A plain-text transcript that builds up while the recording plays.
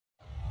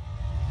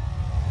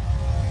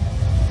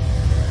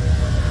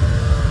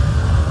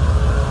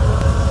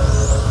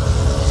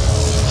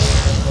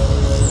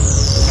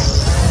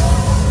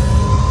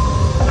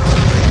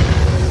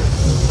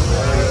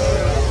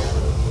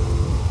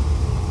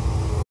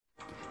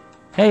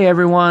Hey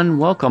everyone,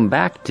 welcome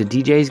back to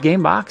DJ's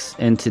Gamebox,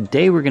 and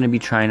today we're going to be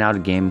trying out a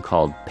game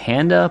called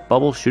Panda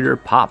Bubble Shooter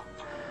Pop.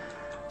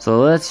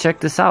 So let's check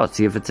this out,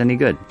 see if it's any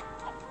good.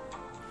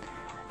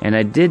 And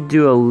I did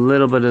do a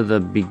little bit of the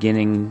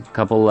beginning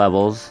couple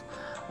levels,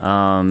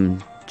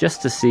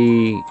 just to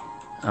see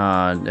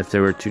if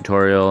there were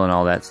tutorial and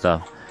all that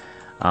stuff.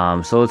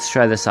 So let's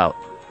try this out,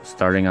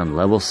 starting on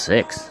level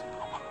 6.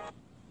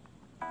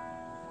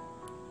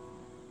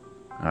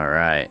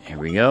 Alright, here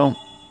we go.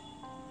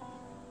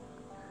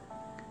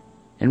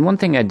 And one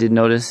thing I did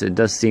notice, it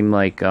does seem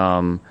like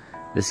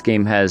this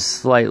game has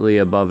slightly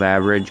above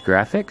average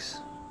graphics,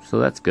 so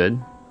that's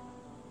good.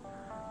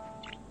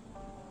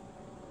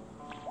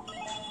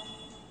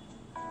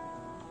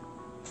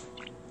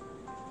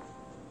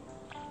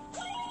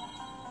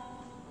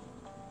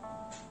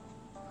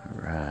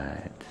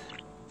 Alright.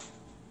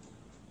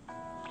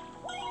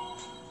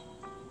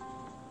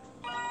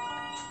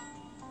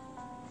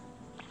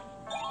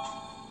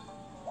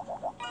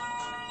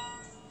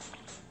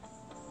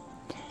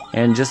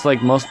 And just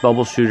like most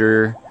bubble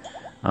shooter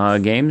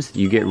games,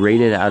 you get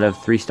rated out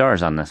of 3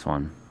 stars on this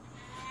one.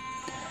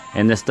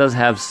 And this does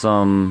have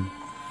some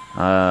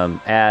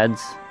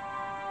ads,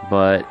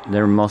 but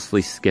they're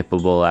mostly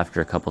skippable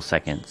after a couple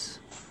seconds.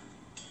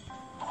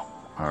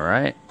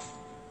 Alright,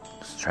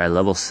 let's try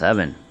level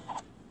 7.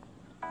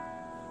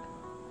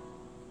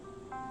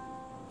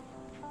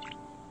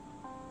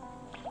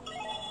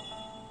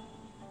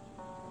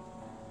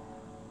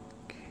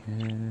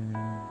 Okay.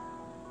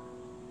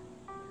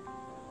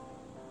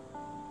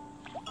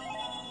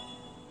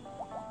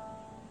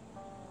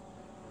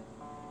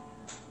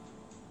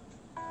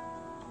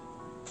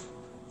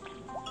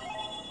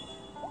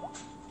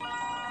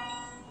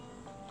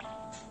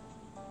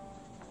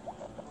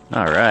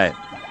 Alright.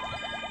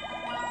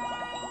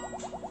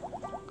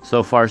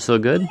 So far so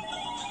good.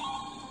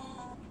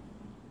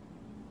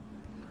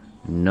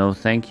 No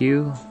thank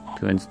you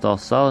to install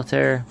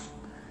solitaire.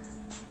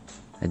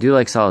 I do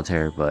like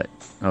solitaire, but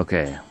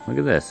okay. Look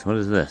at this. What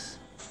is this?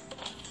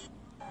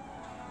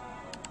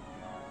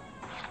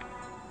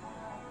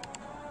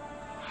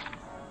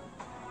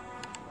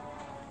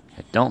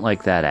 I don't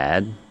like that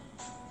ad.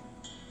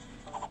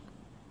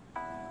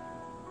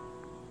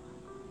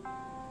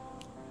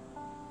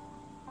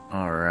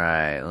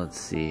 Alright, let's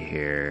see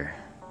here.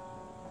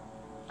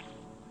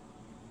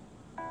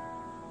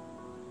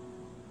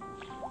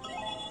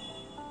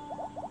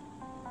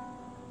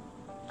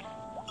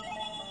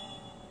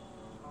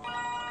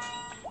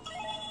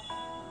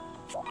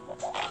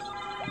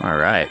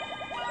 Alright.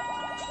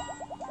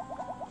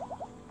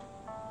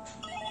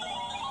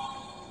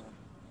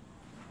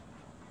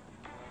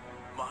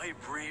 My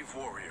brave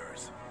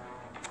warriors,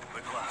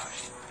 the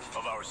clash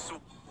of our soul.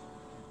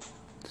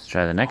 Let's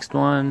try the next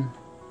one.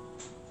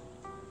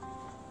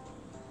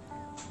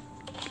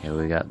 Okay,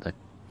 we got the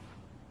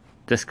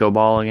disco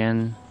ball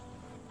again.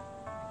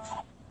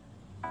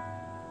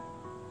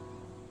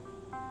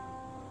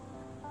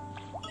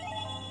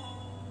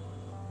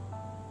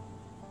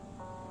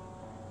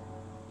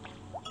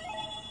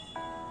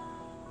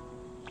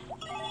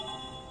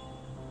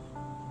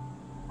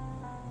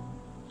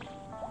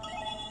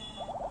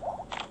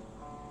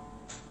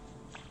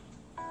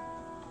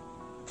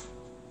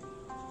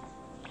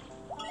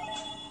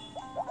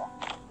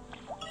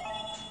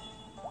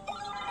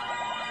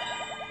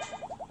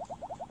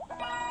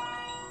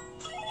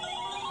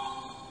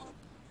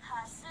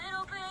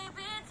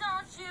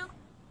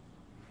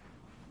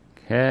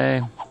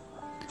 Okay.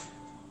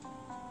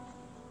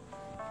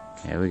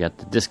 Okay, we got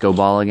the disco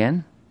ball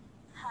again.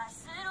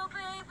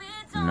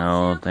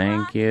 No,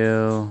 thank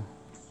you.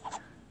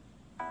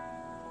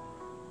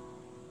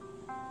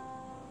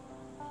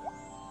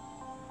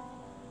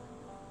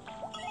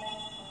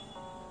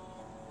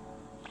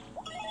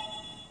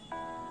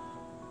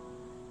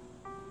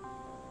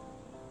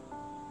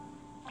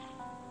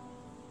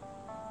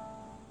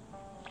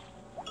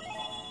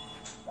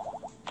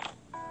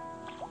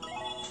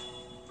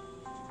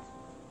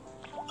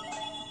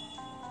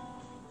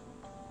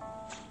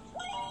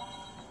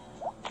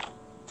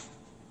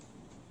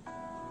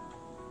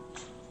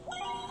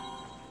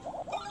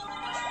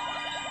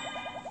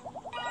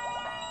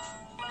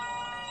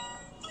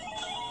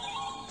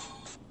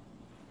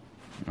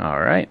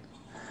 Alright,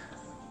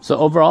 so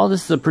overall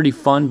this is a pretty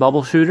fun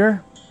bubble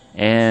shooter,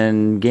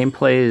 and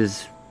gameplay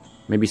is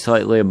maybe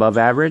slightly above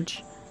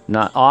average.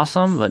 Not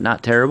awesome, but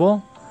not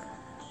terrible.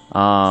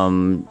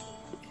 And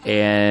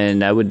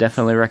I would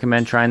definitely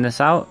recommend trying this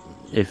out.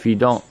 If you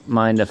don't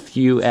mind a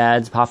few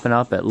ads popping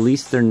up, at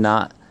least they're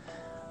not,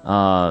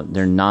 at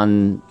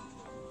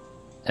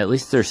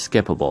least they're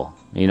skippable.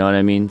 You know what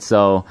I mean?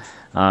 So,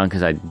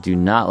 because I do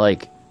not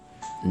like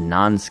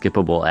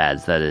non-skippable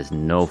ads. That is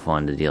no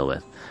fun to deal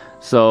with.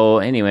 So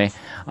anyway,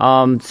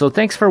 so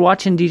thanks for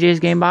watching DJ's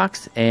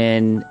Gamebox,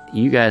 and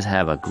you guys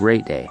have a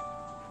great day.